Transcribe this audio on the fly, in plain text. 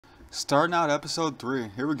Starting out episode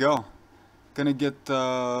 3. Here we go. Gonna get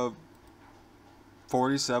the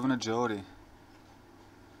 47 agility.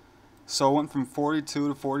 So I went from 42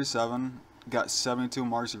 to 47, got 72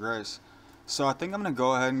 marks of grace. So I think I'm gonna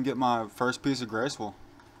go ahead and get my first piece of graceful.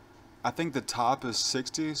 I think the top is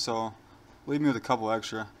 60, so leave me with a couple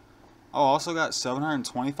extra. Oh, also got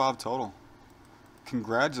 725 total.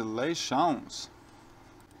 Congratulations.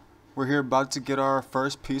 We're here about to get our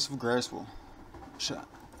first piece of graceful.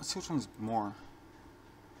 Let's see which one's more.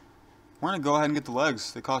 We're going to go ahead and get the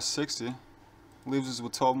legs. They cost 60. Leaves us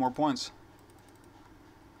with 12 more points.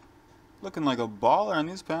 Looking like a baller in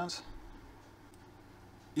these pants.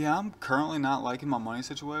 Yeah, I'm currently not liking my money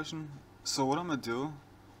situation. So what I'm going to do,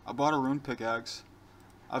 I bought a rune pickaxe.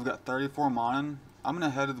 I've got 34 mining. I'm going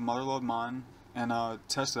to head to the motherlode mine and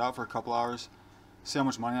test it out for a couple hours. See how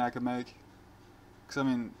much money I can make. Because, I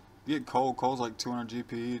mean, you get coal. Coal's like 200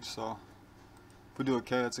 GP each, so if we do a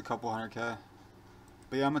K, it's a couple 100K.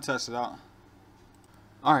 But yeah, I'm going to test it out.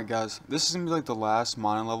 Alright guys, this is going to be like the last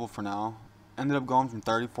mining level for now. Ended up going from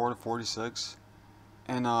 34 to 46.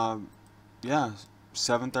 And yeah,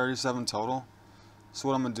 737 total. So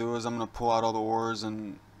what I'm going to do is I'm going to pull out all the ores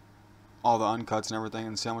and all the uncuts and everything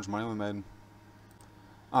and see how much money we made.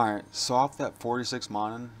 Alright, so off that 46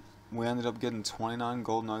 mining, we ended up getting 29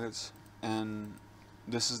 gold nuggets. And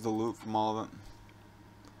this is the loot from all of it.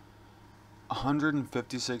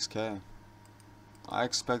 156K. I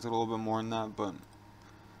expected a little bit more than that, but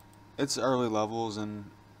it's early levels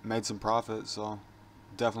and made some profit, so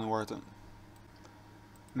definitely worth it.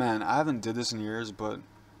 Man, I haven't did this in years, but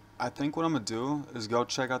I think what I'm gonna do is go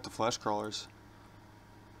check out the flesh crawlers.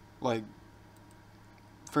 Like,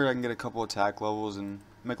 figure I can get a couple attack levels and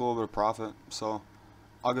make a little bit of profit. So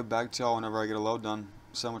I'll get back to y'all whenever I get a load done.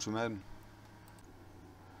 See how much we made.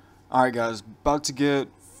 Alright guys, about to get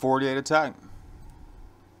 48 attack.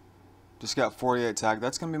 Just got 48 attack.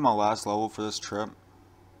 That's going to be my last level for this trip.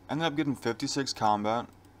 Ended up getting 56 combat.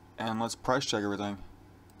 And let's price check everything.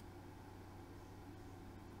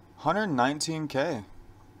 119K.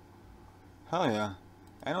 Hell yeah.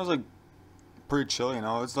 And it was like pretty chill, you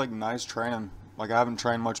know. It's like nice training. Like I haven't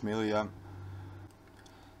trained much melee yet.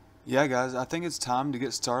 Yeah guys, I think it's time to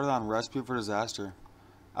get started on Recipe for Disaster.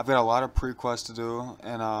 I've got a lot of pre-quests to do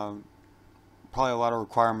and probably a lot of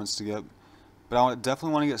requirements to get, but I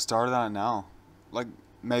definitely want to get started on it now. Like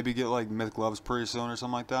maybe get like myth gloves pretty soon or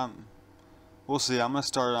something like that. We'll see. I'm gonna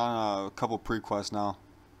start on a couple pre-quests now.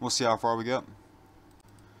 We'll see how far we get.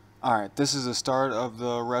 Alright, this is the start of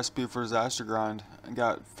the Recipe for Disaster grind. I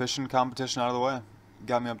got fishing competition out of the way.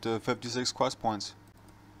 Got me up to 56 quest points.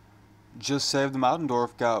 Just saved the Mountain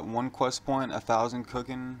Dwarf. Got 1 quest point, 1,000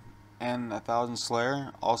 cooking, and 1,000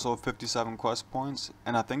 Slayer, also 57 quest points,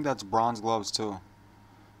 and I think that's bronze gloves too.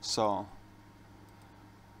 So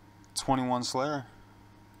 21 Slayer.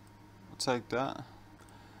 I'll take that.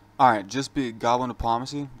 Alright, just beat Goblin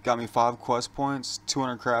Diplomacy, got me 5 quest points,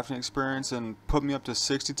 200 crafting experience, and put me up to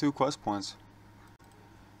 62 quest points.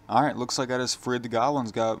 Alright, looks like I just freed the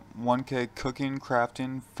goblins, got 1K cooking,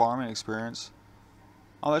 crafting, farming experience.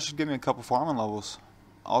 Oh, that should give me a couple farming levels.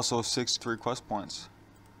 Also 63 quest points.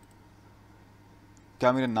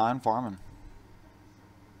 Got me to 9 farming.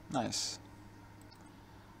 Nice.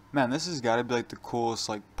 Man, this has got to be like the coolest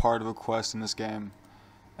like part of a quest in this game.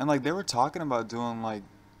 And like they were talking about doing like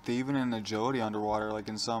thieving and agility underwater, like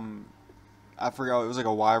in some, I forgot, it was like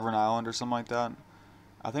a Wyvern Island or something like that.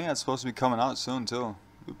 I think that's supposed to be coming out soon too.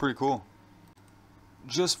 It'd be pretty cool.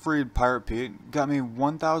 Just freed Pirate Pete. Got me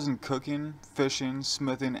 1,000 cooking, fishing,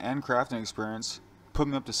 smithing, and crafting experience. Put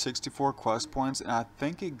me up to 64 quest points, and I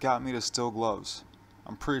think it got me to Steel Gloves.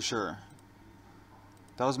 I'm pretty sure.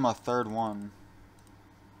 That was my 3rd one.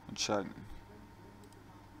 Let's check.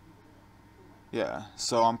 Yeah,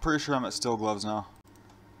 so I'm pretty sure I'm at Steel Gloves now.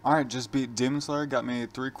 Alright, just beat Demon Slayer, got me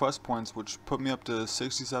 3 quest points, which put me up to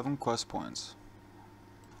 67 quest points.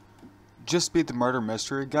 Just beat the Murder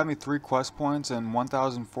Mystery, got me 3 quest points and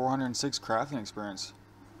 1,406 crafting experience.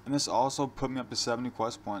 And this also put me up to 70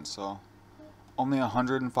 quest points, so only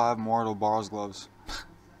 105 more to Borrow's Gloves.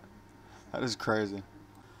 That is crazy.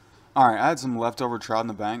 Alright, I had some leftover trout in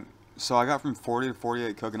the bank, so I got from 40 to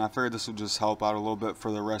 48 cooking. I figured this would just help out a little bit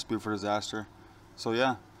for the Recipe for Disaster. So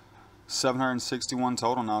yeah, 761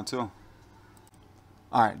 total now too.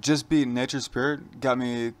 Alright, just beat Nature Spirit. Got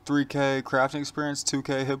me 3K crafting experience,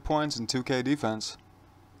 2K hit points, and 2K defense.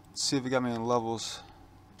 Let's see if it got me any levels.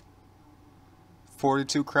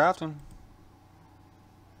 42 crafting.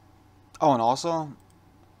 Oh, and also,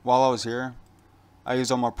 while I was here, I used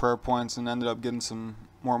all my prayer points and ended up getting some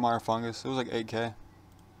more minor fungus. It was like 8K.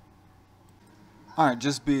 Alright,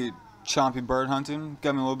 just beat Chompy bird hunting,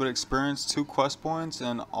 got me a little bit of experience, 2 quest points,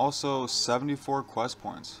 and also 74 quest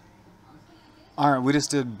points. Alright, we just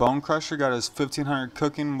did Bone Crusher, got us 1500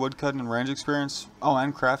 cooking, woodcutting, and range experience. Oh,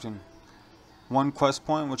 and crafting. 1 quest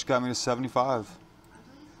point, which got me to 75.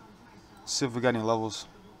 Let's see if we got any levels.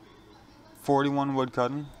 41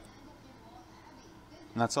 woodcutting.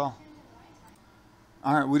 And that's all.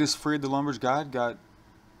 Alright, we just freed the Lumber's Guide, got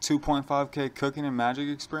 2.5k cooking and magic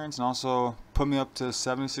experience, and also put me up to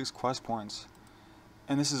 76 quest points.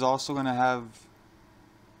 And this is also going to have,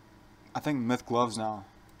 I think, myth gloves now.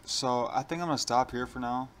 So I think I'm going to stop here for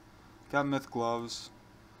now. Got myth gloves,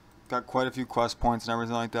 got quite a few quest points and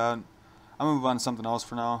everything like that. I'm going to move on to something else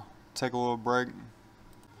for now. Take a little break.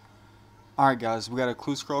 Alright guys, we got a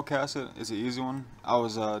clue scroll casket. It's an easy one. I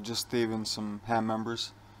was just thieving some ham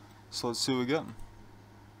members. So let's see what we get.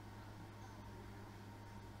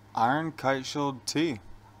 Iron Kite Shield T,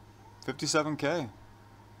 57k.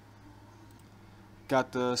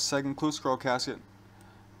 Got the second clue scroll casket.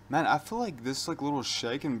 Man, I feel like this like little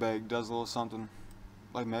shake and bake does a little something.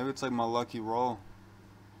 Like maybe it's like my lucky roll.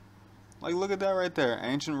 Like look at that right there,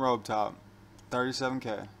 ancient robe top,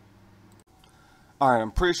 37k. Alright,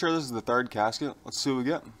 I'm pretty sure this is the third casket. Let's see what we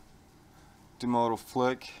get. Do my little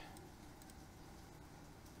flick.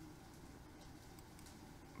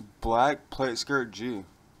 Black plate skirt G.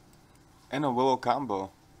 And a willow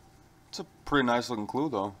combo. It's a pretty nice looking clue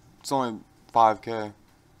though. It's only 5k,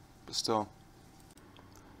 but still.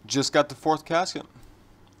 Just got the fourth casket.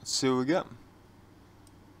 Let's see what we get.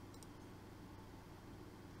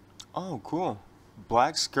 Oh, cool.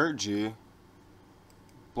 Black skirt G.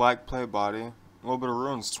 Black plate body. A little bit of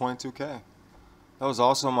runes, 22k. That was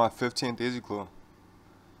also my 15th easy clue.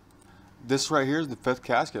 This right here is the fifth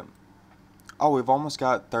casket. Oh, we've almost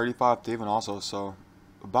got 35 thieving also, so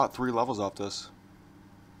about 3 levels off this.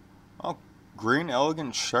 Oh, green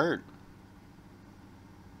elegant shirt.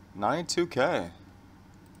 92k.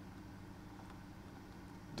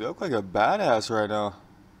 Dude, I look like a badass right now.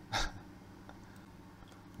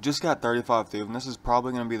 Just got 35 thieving. This is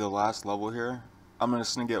probably going to be the last level here. I'm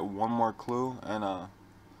just going to get one more clue, and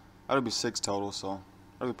that'll be 6 total, so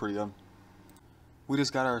that'll be pretty good. We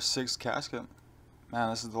just got our 6th casket.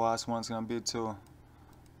 Man, this is the last one it's going to be too.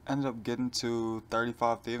 Ended up getting to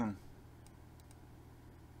 35 thieving.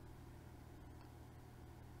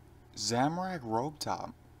 Zamorak robe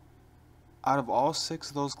top. Out of all 6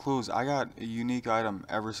 of those clues, I got a unique item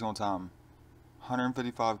every single time.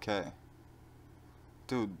 155k.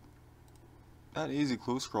 Dude, that easy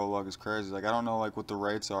clue scroll luck is crazy. Like I don't know like what the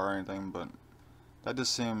rates are or anything, but that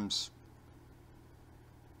just seems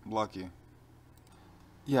lucky.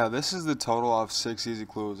 Yeah, this is the total of 6 easy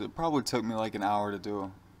clues. It probably took me like an hour to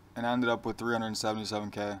do, and I ended up with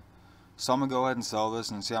 377k. So I'm gonna go ahead and sell this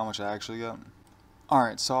and see how much I actually get.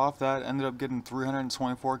 Alright, so off that, ended up getting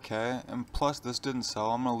 324k, and plus this didn't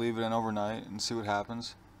sell. I'm gonna leave it in overnight and see what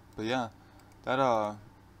happens. But yeah, that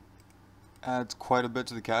adds quite a bit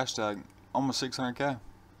to the cash tag, almost 600k.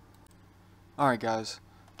 Alright guys,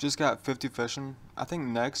 just got 50 fishing. I think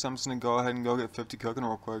next I'm just gonna go ahead and go get 50 cooking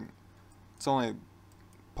real quick. It's only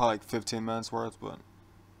probably like 15 minutes worth, but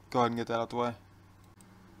go ahead and get that out the way.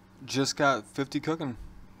 Just got 50 cooking.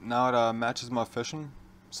 Now it matches my fishing.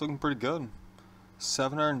 It's looking pretty good.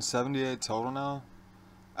 778 total now.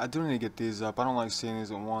 I do need to get these up. I don't like seeing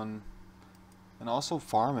these at one. And also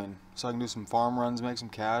farming, so I can do some farm runs, make some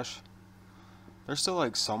cash. There's still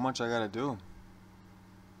like so much I gotta do,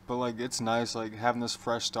 but like it's nice like having this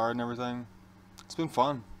fresh start and everything. It's been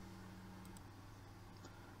fun.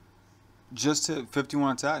 Just hit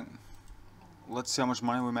 51 attack. Let's see how much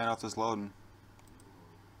money we made off this loading.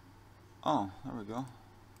 Oh, there we go.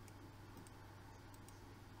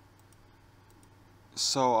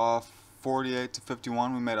 So 48 to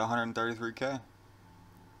 51, we made 133k.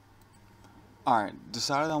 Alright,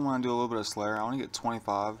 decided I want to do a little bit of Slayer. I want to get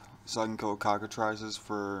 25 so I can kill cockatrices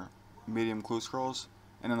for medium clue scrolls,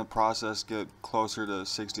 and in the process get closer to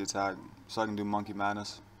 60 attack so I can do Monkey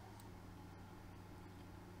Madness.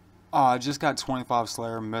 I just got 25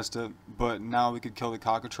 Slayer, missed it, but now we could kill the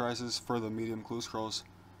cockatrices for the medium clue scrolls,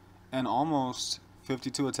 and almost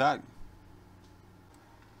 52 attack.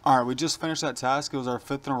 Alright, we just finished that task. It was our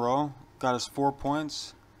 5th in a row. Got us 4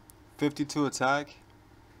 points, 52 attack,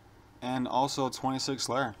 and also 26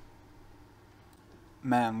 Slayer.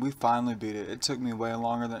 Man, we finally beat it. It took me way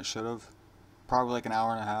longer than it should have. Probably like an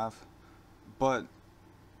hour and a half. But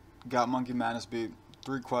got Monkey Madness beat.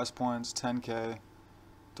 3 quest points, 10k,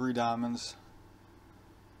 3 diamonds.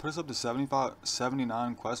 Put us up to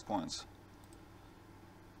 79 quest points.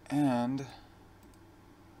 And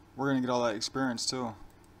we're going to get all that experience too.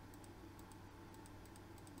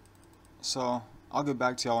 So I'll get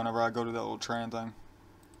back to y'all whenever I go to that little train thing.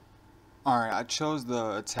 Alright, I chose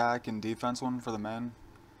the attack and defense one for the main.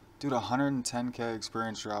 Dude, 110k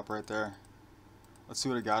experience drop right there. Let's see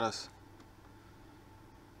what it got us.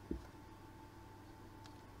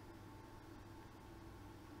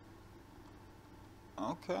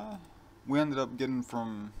 Okay. We ended up getting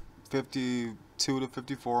from 52 to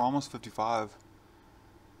 54, almost 55.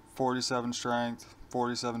 47 strength,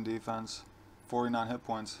 47 defense, 49 hit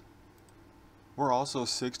points. We're also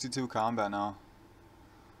 62 combat now.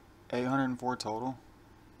 804 total.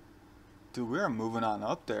 Dude, we are moving on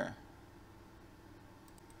up there.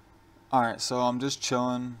 Alright, so I'm just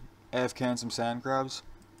chilling, AFKing some sand crabs.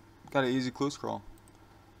 Got an easy clue scroll.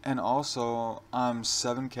 And also, I'm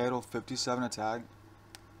 7k to 57 attack.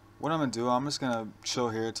 What I'm gonna do, I'm just gonna chill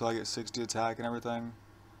here till I get 60 attack and everything.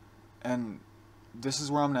 And this is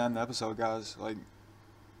where I'm gonna end the episode, guys. Like,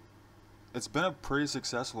 it's been a pretty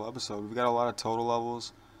successful episode. We've got a lot of total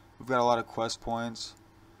levels. We've got a lot of quest points.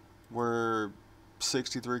 We're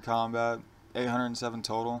 63 combat, 807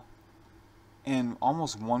 total, and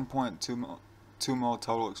almost 1.2 mil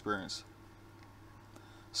total experience.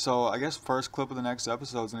 So I guess first clip of the next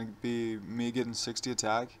episode is going to be me getting 60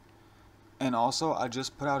 attack. And also, I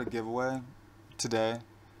just put out a giveaway today.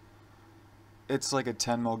 It's like a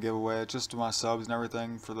 10 mil giveaway. It's just to my subs and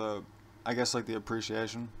everything for the, I guess, like the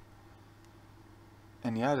appreciation.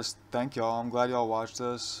 And yeah, just thank y'all. I'm glad y'all watched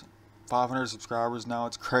this. 500 subscribers now.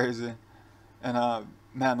 It's crazy. And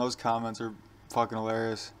man, those comments are fucking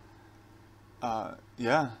hilarious.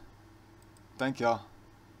 Yeah. Thank y'all.